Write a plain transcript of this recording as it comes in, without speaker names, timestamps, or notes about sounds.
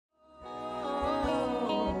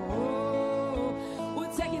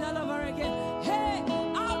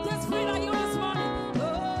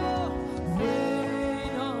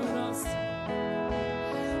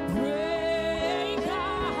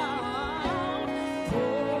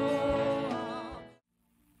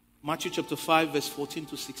Matthew chapter 5, verse 14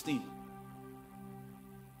 to 16.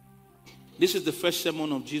 This is the first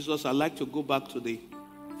sermon of Jesus. I like to go back to the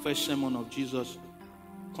first sermon of Jesus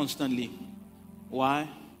constantly. Why?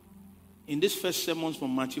 In this first sermon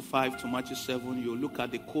from Matthew 5 to Matthew 7, you look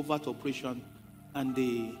at the covert operation and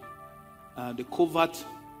the covert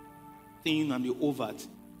thing and the overt.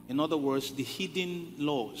 In other words, the hidden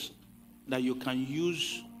laws that you can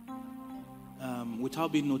use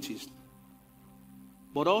without being noticed.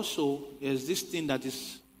 But also, there's this thing that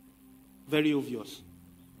is very obvious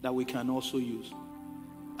that we can also use.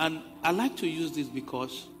 And I like to use this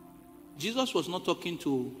because Jesus was not talking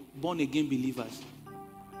to born-again believers.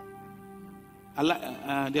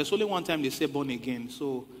 There's only one time they say born again,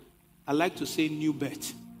 so I like to say new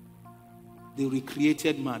birth. The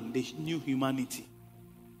recreated man, the new humanity.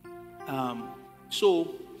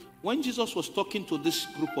 So, when Jesus was talking to this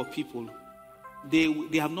group of people,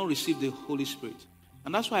 they have not received the Holy Spirit.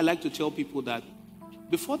 And that's why I like to tell people that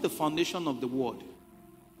before the foundation of the world,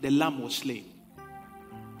 the Lamb was slain.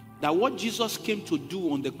 That what Jesus came to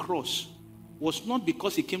do on the cross was not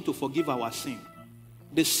because he came to forgive our sin.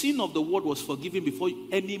 The sin of the world was forgiven before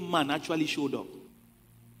any man actually showed up.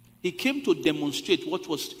 He came to demonstrate what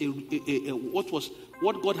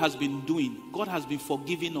God has been doing. God has been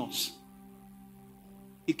forgiving us.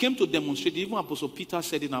 He came to demonstrate. Even Apostle Peter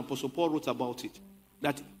said it, and Apostle Paul wrote about it,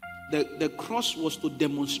 that the cross was to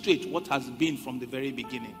demonstrate what has been from the very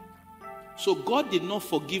beginning. So God did not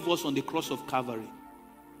forgive us on the cross of Calvary.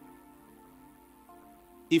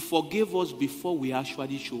 He forgave us before we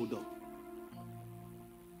actually showed up.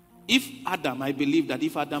 I believe that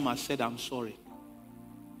if Adam had said, I'm sorry,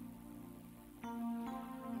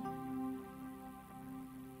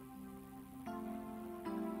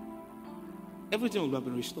 everything would have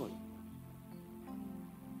been restored.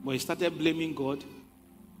 But he started blaming God,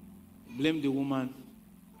 blamed the woman,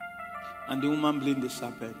 and the woman blamed the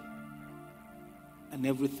serpent. And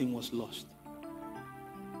everything was lost.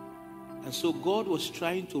 And so God was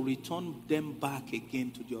trying to return them back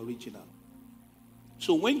again to the original.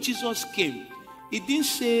 So when Jesus came, he didn't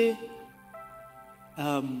say,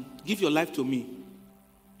 give your life to me.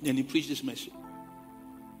 Then he preached this message.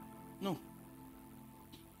 No.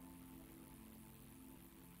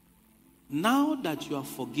 Now that you are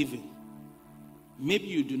forgiven, maybe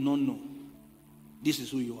you do not know, this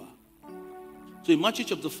is who you are. So in Matthew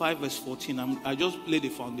chapter 5 verse 14, I just laid the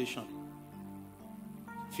foundation.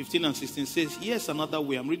 15 and 16 says, here's another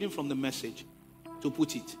way. I'm reading from the Message to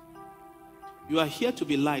put it. You are here to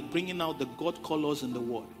be light, bringing out the God colors in the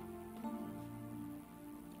world.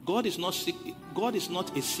 God is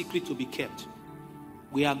not a secret to be kept.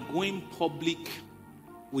 We are going public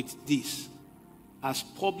with this. As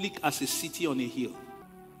public as a city on a hill.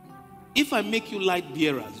 If I make you light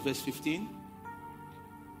bearers, verse 15,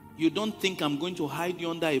 you don't think I'm going to hide you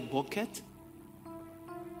under a bucket?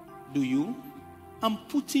 Do you? I'm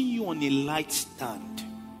putting you on a light stand.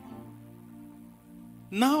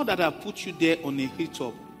 Now that I put you there on a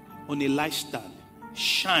hilltop, on a light stand,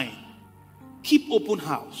 shine. Keep open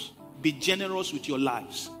house. Be generous with your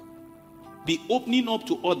lives. Be opening up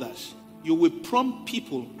to others. You will prompt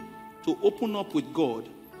people to open up with God,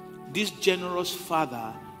 this generous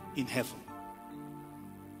Father in heaven.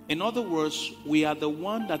 In other words, we are the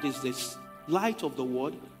one that is the light of the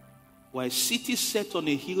world. We're a city set on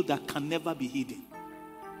a hill that can never be hidden.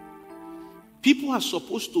 People are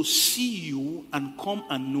supposed to see you and come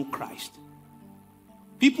and know Christ.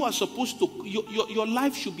 People are supposed to, your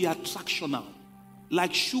life should be attractional,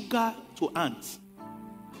 like sugar to ants.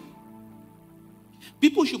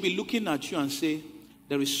 People should be looking at you and say,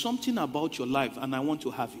 there is something about your life and I want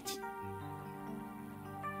to have it.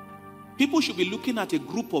 People should be looking at a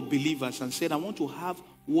group of believers and say, I want to have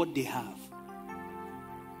what they have.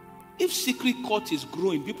 If secret court is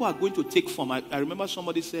growing, people are going to take form. I remember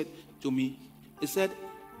somebody said to me, he said,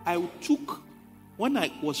 when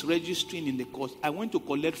I was registering in the course, I went to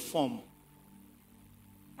collect form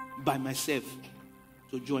by myself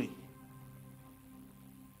to join.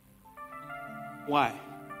 Why?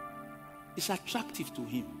 It's attractive to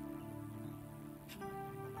him.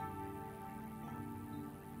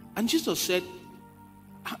 And Jesus said,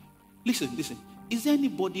 listen, is there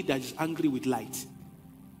anybody that is angry with light?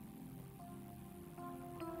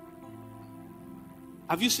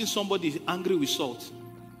 Have you seen somebody angry with salt?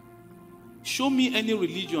 Show me any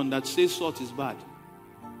religion that says salt is bad.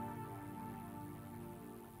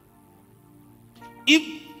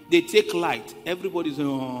 If they take light, everybody's,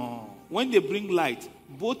 when they bring light,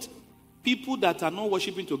 both people that are not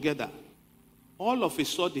worshiping together, all of a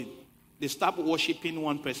sudden, they start worshiping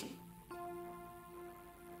one person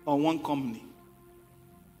or one company.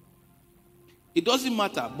 It doesn't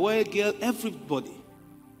matter, boy, girl, everybody.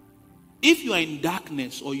 If you are in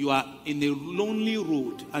darkness or you are in a lonely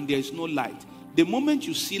road and there is no light, the moment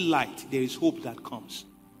you see light, there is hope that comes.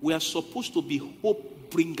 We are supposed to be hope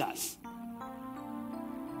bringers.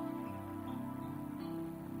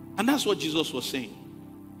 And that's what Jesus was saying.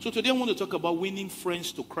 So today I want to talk about winning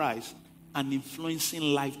friends to Christ and influencing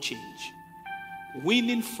life change.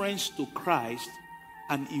 Winning friends to Christ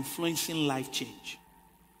and influencing life change.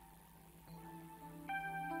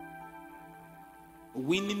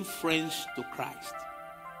 Winning friends to Christ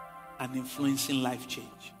and influencing life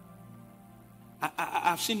change.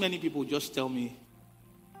 I've seen many people just tell me,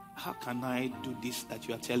 how can I do this that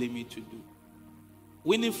you are telling me to do?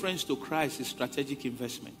 Winning friends to Christ is strategic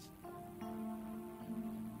investment.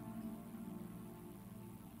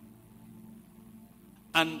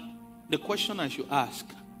 And the question I should ask,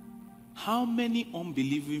 how many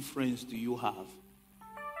unbelieving friends do you have?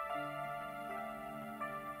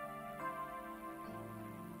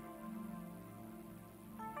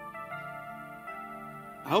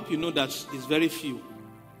 I hope you know that it's very few.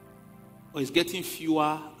 Or it's getting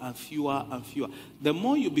fewer and fewer and fewer. The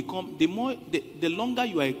more you become, the longer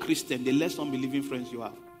you are a Christian, the less unbelieving friends you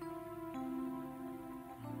have.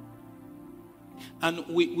 And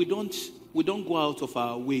we don't go out of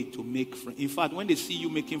our way to make friends. In fact, when they see you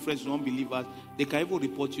making friends with unbelievers, they can even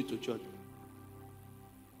report you to church.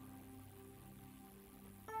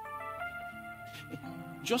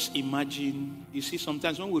 Just imagine, you see,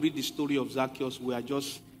 sometimes when we read the story of Zacchaeus,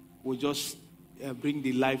 we just bring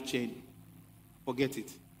the life chain. Forget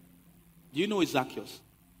it. Do you know it's Zacchaeus?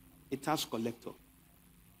 A tax collector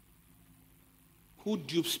who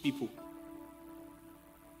dupes people.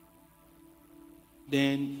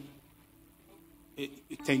 Then,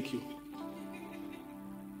 thank you.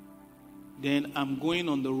 Then I'm going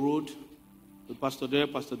on the road with Pastor Dale.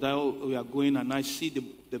 Pastor Dale, we are going, and I see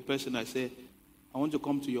the person. I say, I want to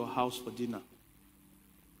come to your house for dinner.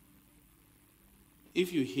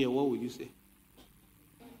 If you hear, what will you say?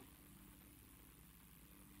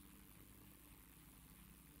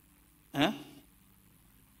 Huh?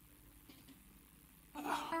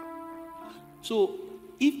 So,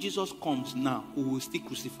 if Jesus comes now, we will still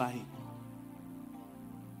crucify him.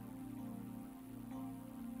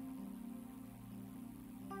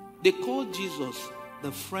 They called Jesus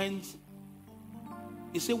the friend.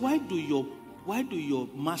 He said, why do your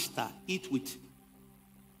master eat with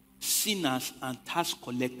sinners and tax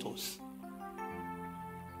collectors?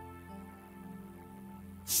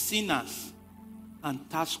 Sinners and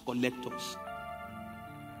tax collectors.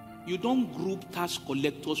 You don't group tax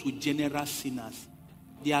collectors with general sinners.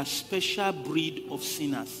 They are a special breed of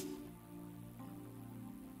sinners.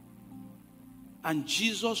 And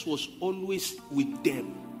Jesus was always with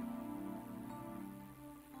them.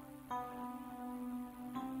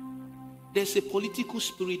 There's a political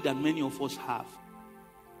spirit that many of us have.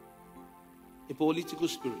 A political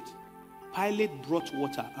spirit. Pilate brought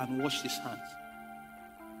water and washed his hands.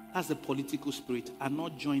 That's the political spirit, and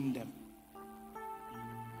not join them.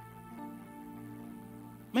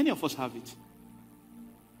 Many of us have it.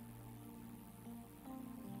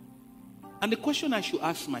 And the question I should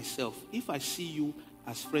ask myself, if I see you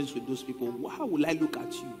as friends with those people, how will I look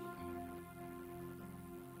at you?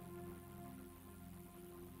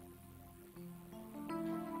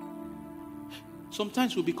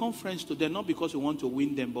 Sometimes we become friends to them not because we want to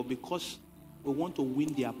win them, but because we want to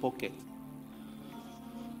win their pocket.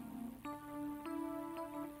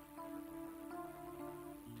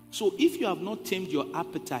 So if you have not tamed your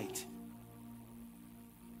appetite,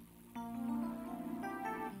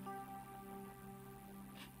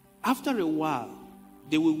 after a while,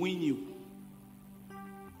 they will win you.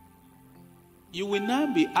 You will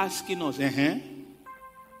now be asking us,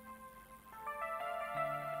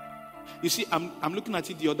 You see, I'm looking at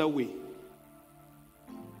it the other way.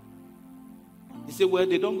 You say, well,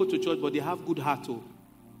 they don't go to church, but they have good heart. Oh.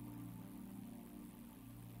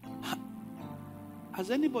 Has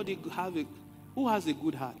anybody who has a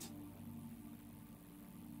good heart?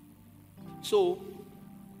 So,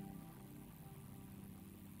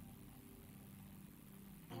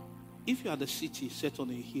 if you are the city set on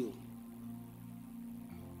a hill,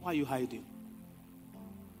 why are you hiding?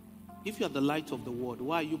 If you are the light of the world,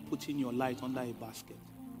 why are you putting your light under a basket?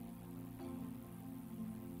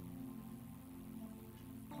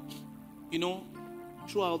 You know,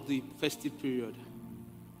 throughout the festive period,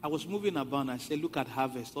 I was moving about and I said, look at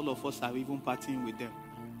harvest. All of us are even partying with them.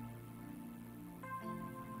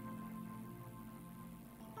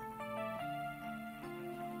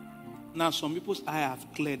 Now, some people's eye have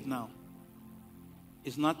cleared now.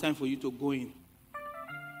 It's not time for you to go in.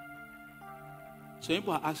 So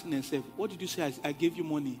people are asking themselves, what did you say? I gave you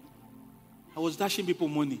money. I was dashing people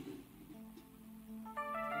money.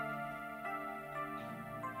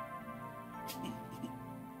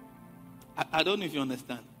 I don't know if you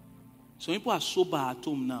understand. So people are sober at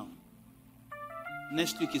home now.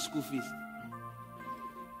 Next week is school fees.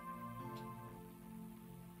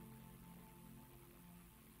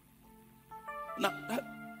 Now,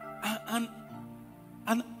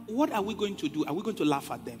 and what are we going to do? Are we going to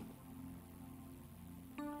laugh at them?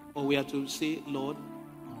 Or we are to say, Lord,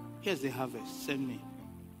 here's the harvest, send me.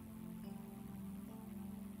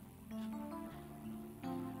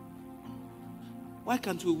 Why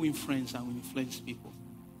can't we win friends and influence people?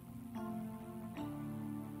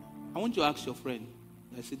 I want to ask your friend,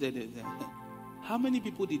 I said, how many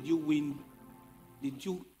people did you win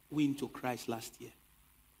to Christ last year?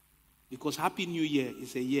 Because Happy New Year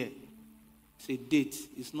is a year. It's a date.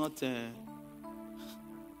 It's not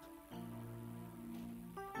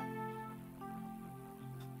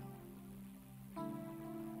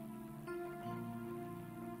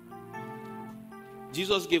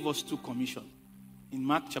Jesus gave us 2 commissions. In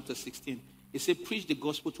Mark chapter 16, he said, preach the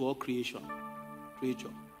gospel to all creation.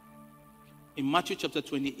 In Matthew chapter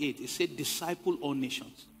 28, he said, disciple all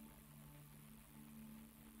nations.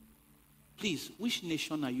 Please, which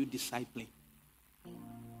nation are you discipling?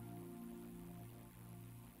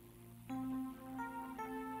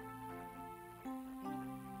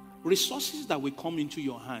 Resources that will come into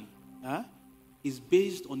your hand is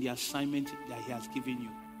based on the assignment that he has given you.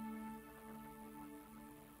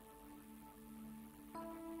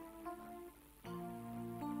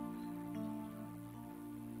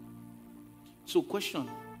 So question,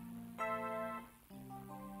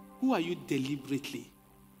 who are you deliberately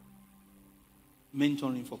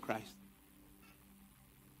mentoring for Christ?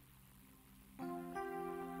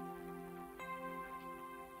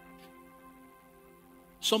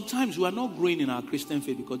 Sometimes we are not growing in our Christian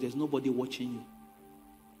faith because there's nobody watching you.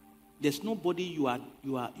 There's nobody you are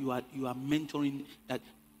mentoring that,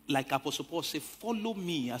 like Apostle Paul said, follow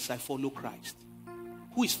me as I follow Christ.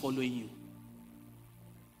 Who is following you?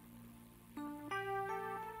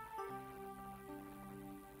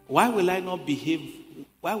 Why will I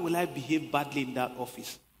behave badly in that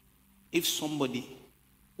office if somebody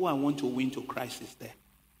who I want to win to Christ is there?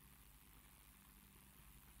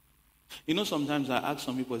 You know, sometimes I ask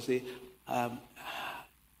some people, say,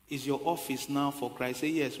 is your office now for Christ? Say,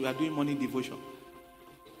 yes, we are doing morning devotion.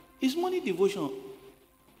 Is morning devotion?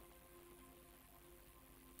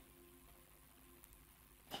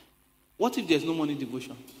 What if there's no morning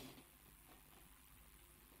devotion?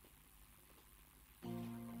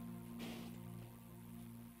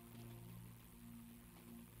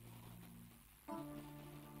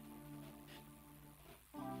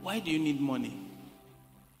 Why do you need money?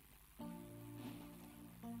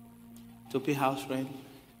 To pay house rent?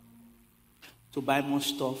 To buy more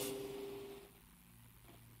stuff?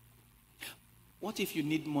 What if you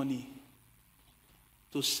need money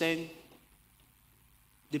to send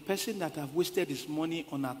the person that have wasted his money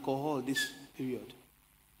on alcohol this period?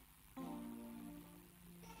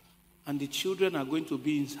 And the children are going to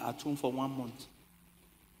be at home for 1 month.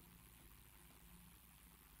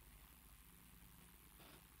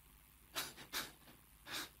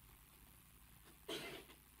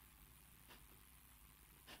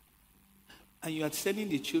 And you are sending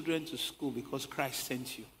the children to school because Christ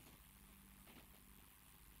sent you.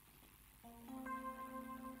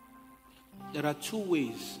 There are 2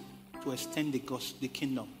 ways to extend the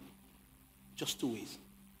kingdom. Just 2 ways.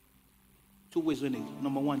 2 ways.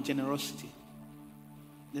 Number 1, generosity.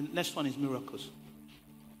 The next one is miracles.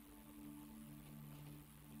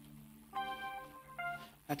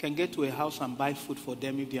 I can get to a house and buy food for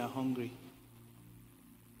them if they are hungry.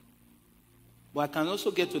 But I can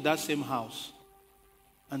also get to that same house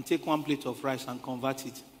and take 1 plate of rice and convert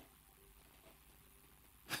it.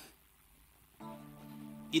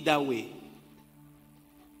 Either way.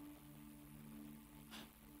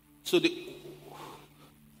 So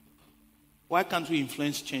why can't we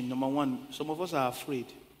influence change? Number 1, some of us are afraid.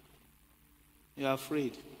 You are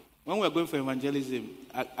afraid. When we are going for evangelism,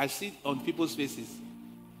 I see on people's faces,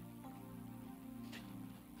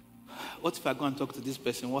 what if I go and talk to this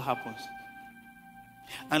person? What happens?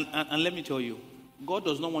 And let me tell you, God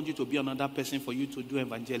does not want you to be another person for you to do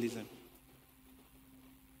evangelism.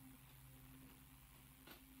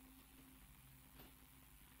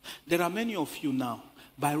 There are many of you now,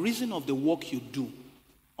 by reason of the work you do,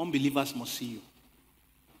 unbelievers must see you.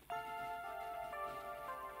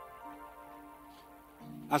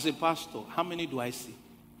 As a pastor, how many do I see?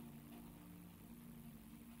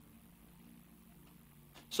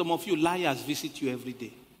 Some of you liars visit you every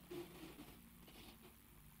day.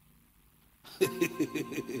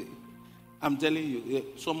 I'm telling you,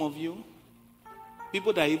 some of you,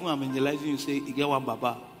 people that even evangelizing you say, Igewa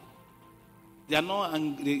Baba. They are not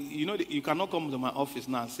angry. You know, you cannot come to my office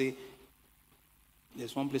now and say,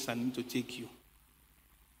 there's one place I need to take you.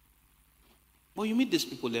 But you meet these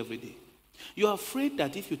people every day. You are afraid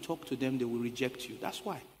that if you talk to them, they will reject you. That's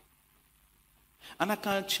why. And I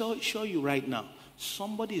can show you right now,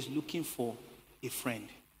 somebody is looking for a friend.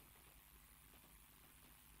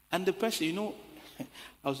 And the person, you know,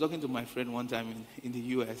 I was talking to my friend one time in the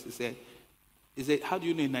US. He said, how do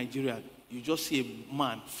you know in Nigeria, you just see a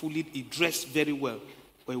man fully, he dressed very well,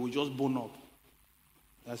 but he will just bone up.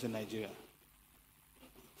 That's in Nigeria.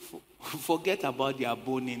 Forget about their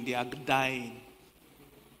boning, they are dying.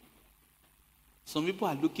 Some people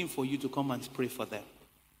are looking for you to come and pray for them.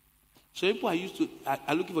 So people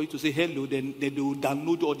are looking for you to say hello, then they will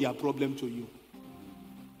download all their problem to you.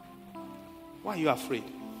 Why are you afraid?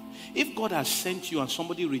 If God has sent you and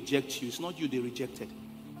somebody rejects you, it's not you they rejected.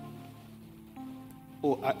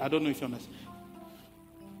 Oh, I don't know if you understand.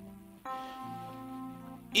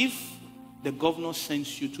 If the governor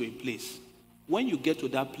sends you to a place, when you get to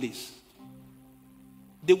that place,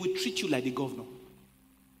 they will treat you like the governor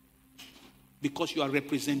because you are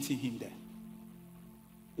representing him there.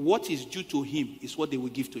 What is due to him is what they will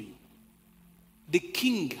give to you. The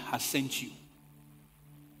king has sent you.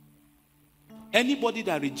 Anybody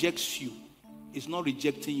that rejects you is not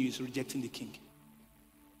rejecting you, is rejecting the king.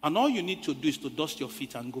 And all you need to do is to dust your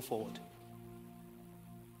feet and go forward.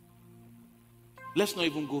 Let's not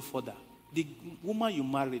even go further. The woman you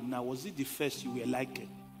married now, was it the first you were liking?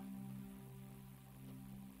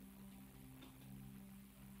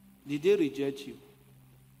 Did they reject you?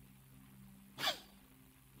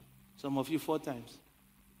 Some of you 4 times.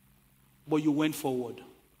 But you went forward.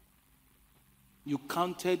 You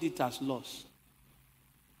counted it as loss.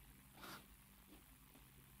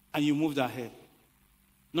 And you moved ahead.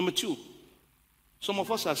 Number 2, some of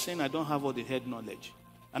us are saying, I don't have all the head knowledge.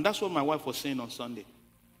 And that's what my wife was saying on Sunday.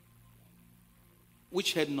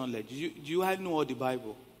 Which head knowledge? Do you know all the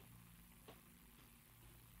Bible?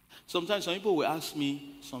 Sometimes some people will ask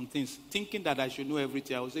me some things, thinking that I should know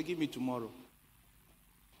everything. I will say, give me tomorrow.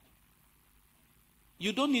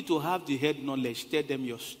 You don't need to have the head knowledge. Tell them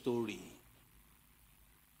your story.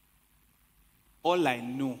 All I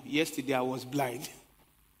know, yesterday I was blind.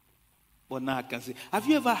 But now I can see. Have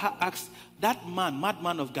you ever asked that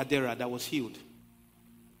madman of Gadara that was healed?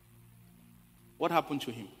 What happened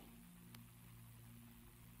to him?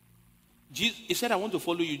 He said, I want to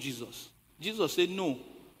follow you, Jesus. Jesus said, no,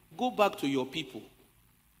 go back to your people.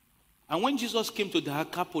 And when Jesus came to the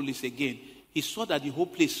Decapolis again, he saw that the whole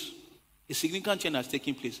place, a significant change has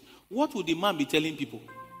taken place. What would the man be telling people?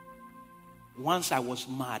 Once I was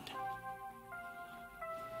mad.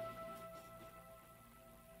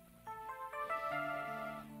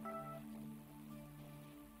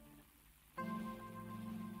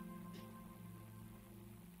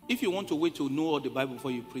 If you want to wait to know all the Bible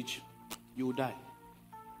before you preach, you will die.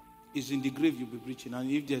 It's in the grave you'll be preaching,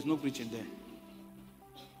 and if there's no preaching there.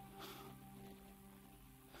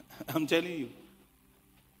 I'm telling you.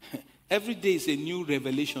 Every day is a new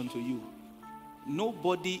revelation to you.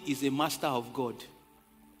 Nobody is a master of God.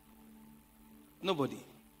 Nobody.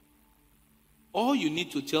 All you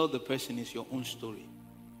need to tell the person is your own story.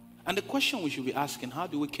 And the question we should be asking, how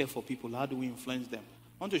do we care for people? How do we influence them?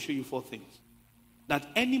 I want to show you 4 things that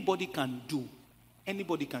anybody can do,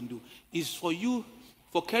 is for you,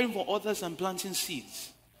 for caring for others and planting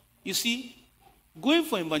seeds. You see, going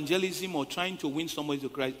for evangelism or trying to win somebody to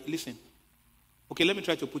Christ, listen. Okay, let me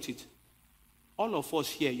try to put it. All of us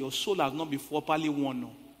here, your soul has not been properly won.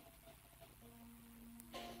 No.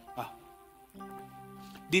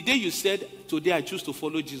 The day you said, today I choose to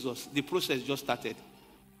follow Jesus, the process just started.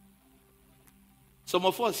 Some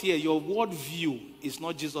of us here, your worldview is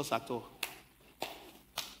not Jesus at all.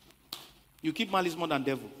 You keep malice more than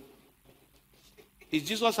devil. Is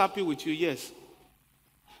Jesus happy with you? Yes.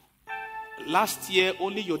 Last year,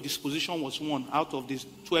 only your disposition was one out of these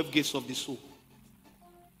 12 gates of the soul.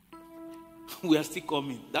 We are still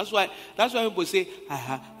coming. That's why people say,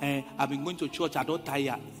 I've been going to church, I don't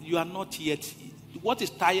tire. You are not yet. What is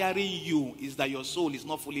tiring you is that your soul is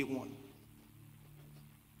not fully one.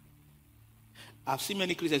 I've seen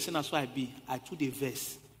many Christians saying, that's why I took a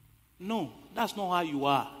verse. No, that's not how you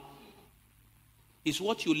are. It's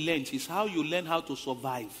what you learned. It's how you learn how to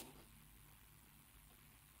survive.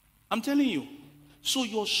 I'm telling you. So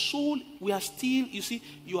your soul, we are still, you see,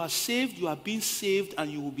 you are saved, you are being saved,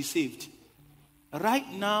 and you will be saved. Right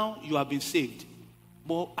now, you have been saved.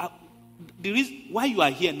 But the reason why you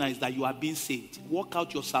are here now is that you are being saved. Work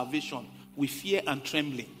out your salvation with fear and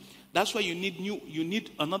trembling. That's why you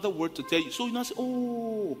need another word to tell you. So you now say,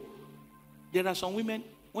 oh, there are some women,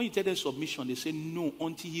 when you tell them submission, they say, no,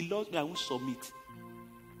 until he loves me, I won't submit.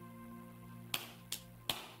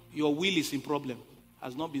 Your will is in problem.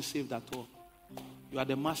 Has not been saved at all. You are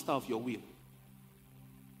the master of your will.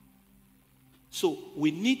 So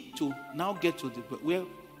we need to now get to where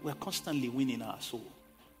we're constantly winning our soul.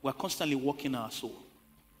 We're constantly walking our soul.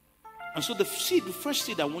 And so the first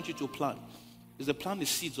seed I want you to plant is to plant the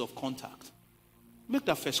seeds of contact. Make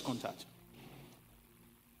that first contact.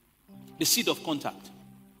 The seed of contact.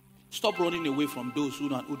 Stop running away from those who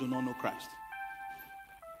do not know Christ.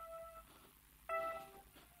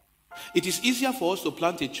 It is easier for us to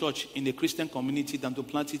plant a church in a Christian community than to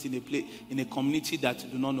plant it in a community that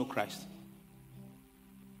do not know Christ.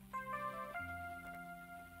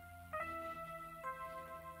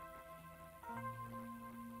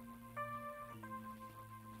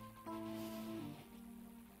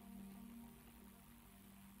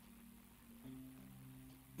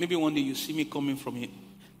 Maybe one day you see me coming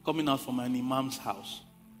out from an imam's house.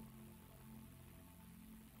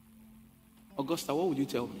 Augusta, what would you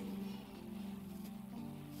tell me?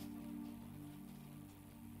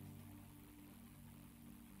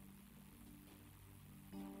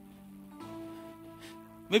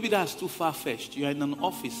 Maybe that's too far-fetched. You are in an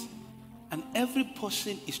office and every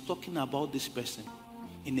person is talking about this person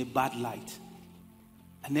in a bad light.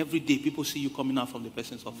 And every day people see you coming out from the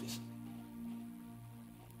person's office.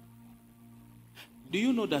 Do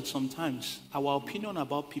you know that sometimes our opinion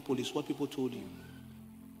about people is what people told you?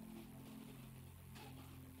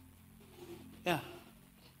 Yeah.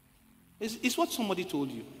 It's what somebody told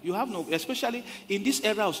you. You have no, especially in this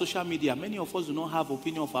era of social media, many of us do not have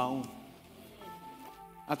opinion of our own.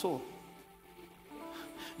 At all.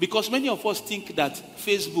 Because many of us think that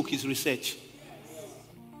Facebook is research.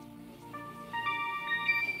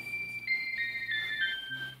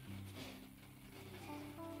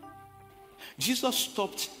 Jesus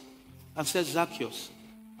stopped and said, Zacchaeus,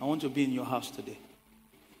 I want to be in your house today.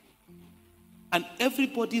 And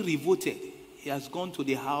everybody revolted. He has gone to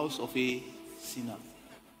the house of a sinner.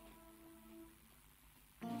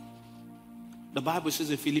 The Bible says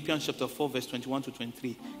in Philippians chapter 4, verse 21 to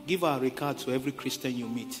 23, give our regard to every Christian you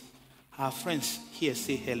meet. Our friends here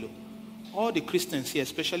say hello. All the Christians here,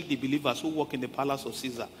 especially the believers who walk in the palace of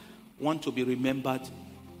Caesar, want to be remembered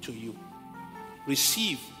to you.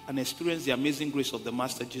 Receive and experience the amazing grace of the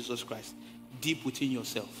Master Jesus Christ deep within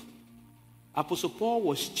yourself. Apostle Paul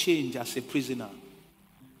was changed as a prisoner.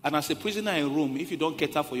 And as a prisoner in Rome, if you don't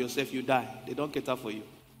cater for yourself, you die. They don't cater for you.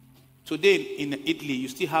 Today in Italy, you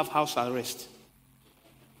still have house arrest.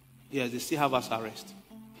 Yes, they still have house arrest.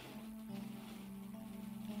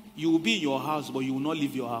 You will be in your house, but you will not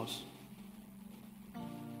leave your house.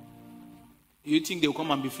 You think they will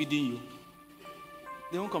come and be feeding you?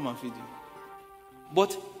 They won't come and feed you.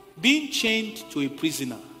 But being chained to a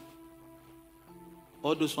prisoner,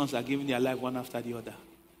 all those ones are giving their life one after the other.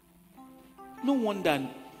 No wonder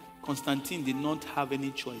Constantine did not have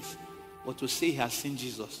any choice but to say he has seen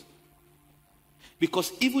Jesus.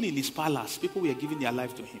 Because even in his palace, people were giving their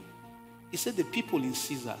life to him. He said the people in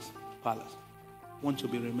Caesar's palace want to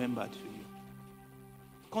be remembered to you.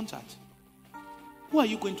 Contact. Who are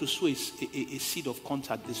you going to sow a seed of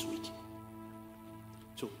contact this week?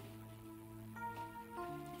 So,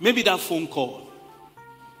 maybe that phone call.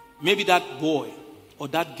 Maybe that boy or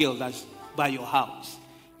that girl that's by your house.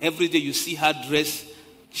 Every day you see her dress.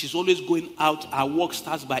 She's always going out. Her work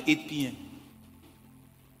starts by 8 p.m.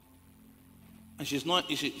 And she's not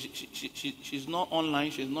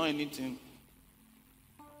online. She's not anything.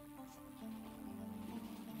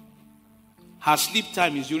 Her sleep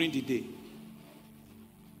time is during the day.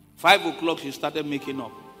 5 o'clock she started making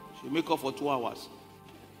up. She make up for 2 hours.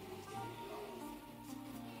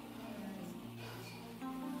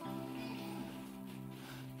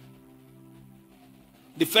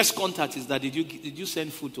 The first contact is that did you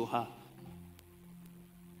send food to her?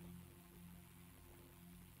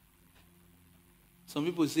 Some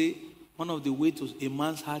people say one of the way to a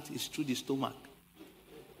man's heart is through the stomach.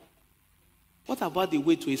 What about the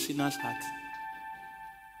way to a sinner's heart?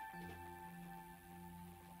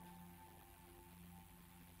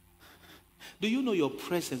 Do you know your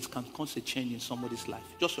presence can cause a change in somebody's life?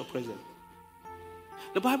 Just your presence.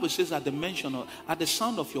 The Bible says at the mention of, at the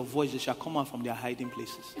sound of your voice, they shall come out from their hiding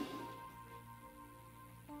places.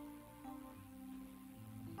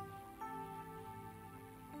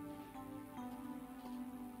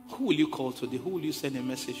 Who will you call today? Who will you send a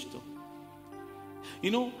message to?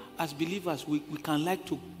 As believers, we can like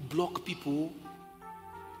to block people.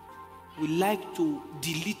 We like to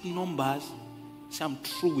delete numbers. Say, I'm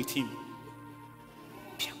through with him.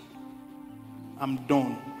 I'm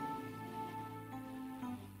done.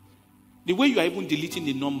 The way you are even deleting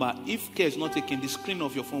the number, if care is not taken, the screen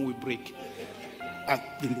of your phone will break.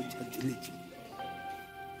 Delete.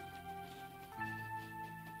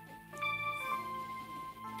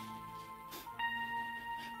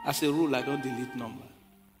 As a rule, I don't delete number.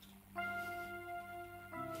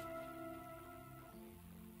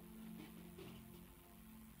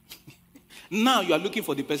 Now you are looking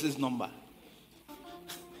for the person's number.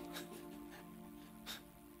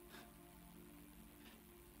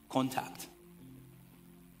 Contact.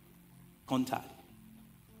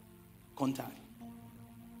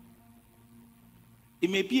 It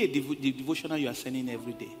may be the devotional you are sending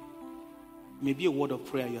every day. It may be a word of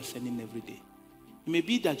prayer you are sending every day. It may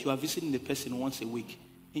be that you are visiting the person once a week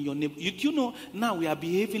in your neighbor. You know, now we are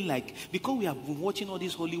behaving like, because we have been watching all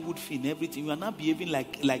this Hollywood film, everything, we are now behaving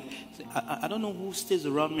like I don't know who stays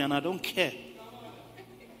around me and I don't care.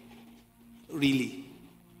 Really.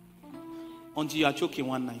 Until you are choking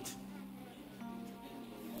one night.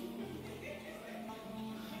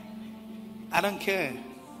 I don't care.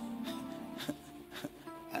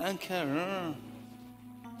 I don't care.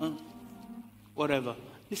 Whatever.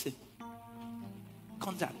 Listen.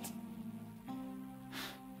 Contact.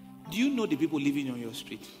 Do you know the people living on your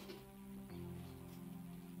street?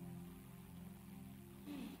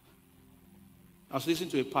 I was listening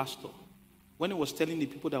to a pastor. When he was telling the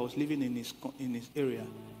people that was living in his area,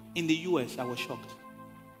 in the US, I was shocked.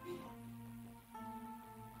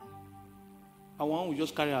 I want to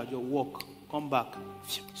just carry out your work, come back,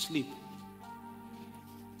 sleep.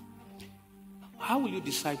 How will you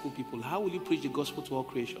disciple people? How will you preach the gospel to all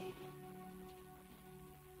creation?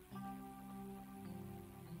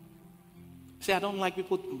 Say, I don't like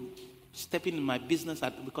people stepping in my business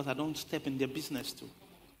because I don't step in their business too.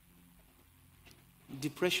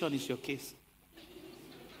 Depression is your case.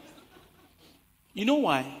 You know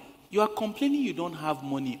why? You are complaining you don't have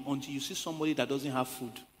money until you see somebody that doesn't have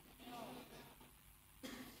food.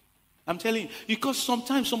 I'm telling you, because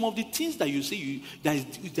sometimes some of the things that you see that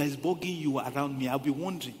is bugging you around me, I'll be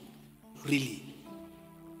wondering, really?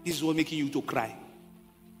 This is what making you to cry.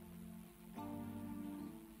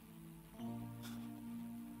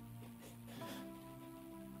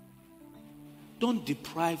 Don't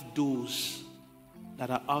deprive those that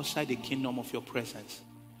are outside the kingdom of your presence.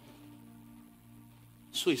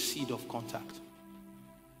 Sow a seed of contact.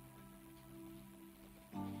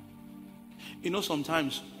 You know,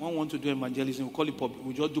 sometimes when we want to do evangelism, we call it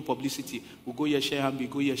we just do publicity. We go here, share and be,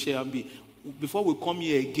 go here, share and be. Before we come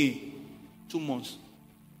here again, 2 months.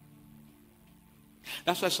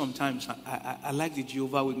 That's why sometimes I like the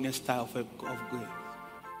Jehovah's Witness style of God.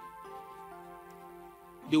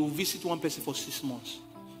 They will visit one person for 6 months.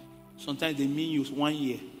 Sometimes they mean you 1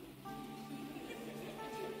 year.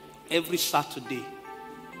 Every Saturday.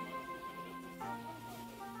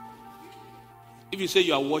 If you say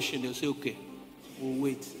you are washing, they'll say, okay, we'll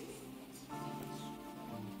wait.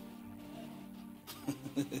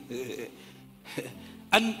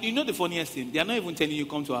 And you know the funniest thing? They are not even telling you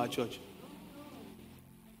come to our church.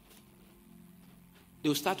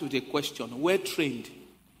 They'll start with a question. We're trained.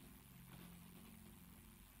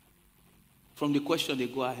 From the question, they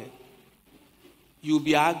go ahead. You'll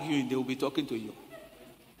be arguing, they will be talking to you.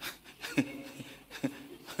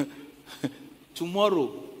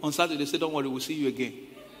 Tomorrow, on Saturday, they say, don't worry, we'll see you again.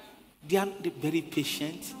 They're very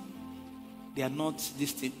patient. They are not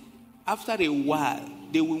this thing. After a while,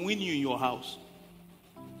 they will win you in your house.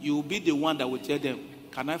 You will be the one that will tell them,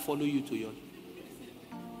 can I follow you to your...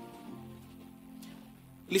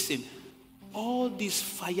 Listen, all these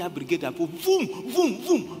fire brigade are boom, boom,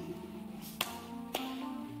 boom.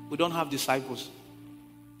 We don't have disciples.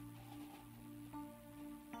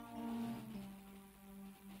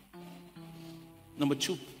 Number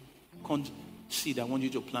 2, seed I want you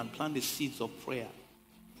to plant. Plant the seeds of prayer.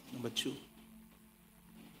 Number 2,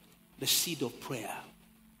 the seed of prayer.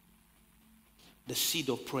 The seed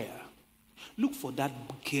of prayer. Look for that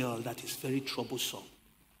girl that is very troublesome.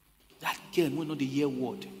 That girl will not hear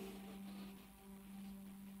word.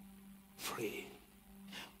 Pray.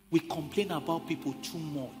 We complain about people too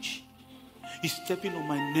much. He's stepping on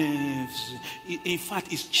my nerves. In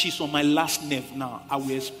fact, she's on my last nerve now. I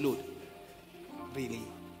will explode. Really.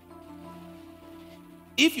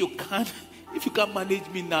 If you can't manage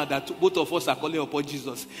me now that both of us are calling upon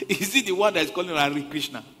Jesus, is he the one that is calling Hare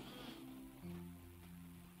Krishna?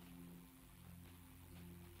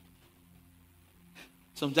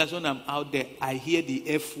 Sometimes when I'm out there, I hear the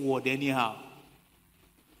F word anyhow.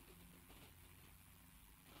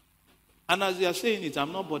 And as they are saying it,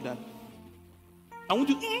 I'm not bothered. I want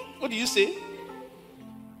to, what do you say?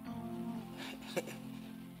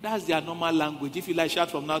 That's their normal language. If you like,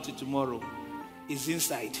 shout from now to tomorrow. It's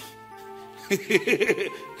inside.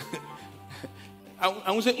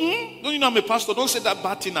 I will say, don't you know I'm a pastor? Don't say that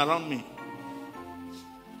bad thing around me.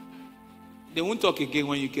 They won't talk again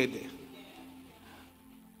when you get there.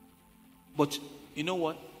 But you know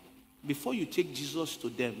what? Before you take Jesus to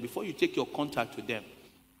them, before you take your contact to them,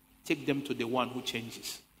 take them to the one who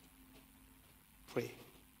changes. Pray.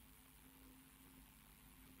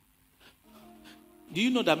 Do you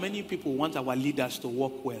know that many people want our leaders to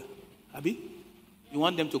work well? Abi? You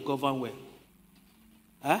want them to govern well?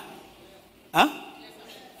 Huh? Huh?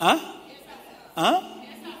 Huh? Huh?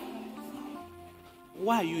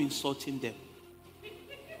 Why are you insulting them?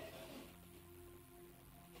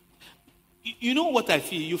 You know what I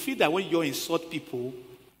feel? You feel that when you insult people,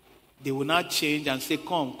 they will not change and say,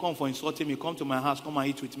 come for insulting me. Come to my house. Come and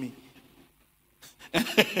eat with me.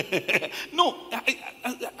 No,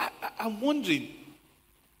 I'm wondering.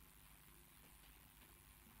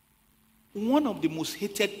 One of the most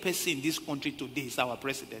hated person in this country today is our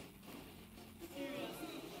president.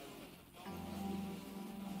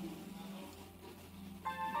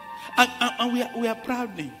 And we are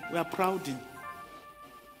prouding. We are prouding.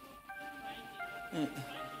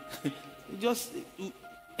 Just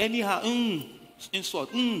anyhow,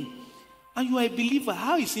 insult. And you are a believer.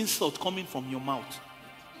 How is insult coming from your mouth?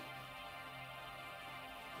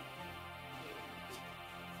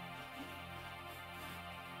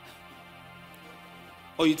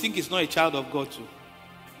 Or you think it's not a child of God too?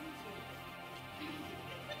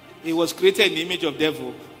 It was created in the image of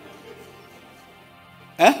devil.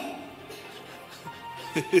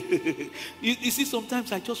 You see,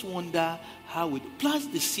 sometimes I just wonder how it. Plus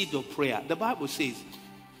the seed of prayer. The Bible says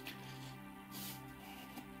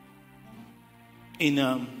in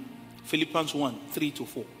Philippians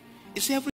 1:3-4. It's every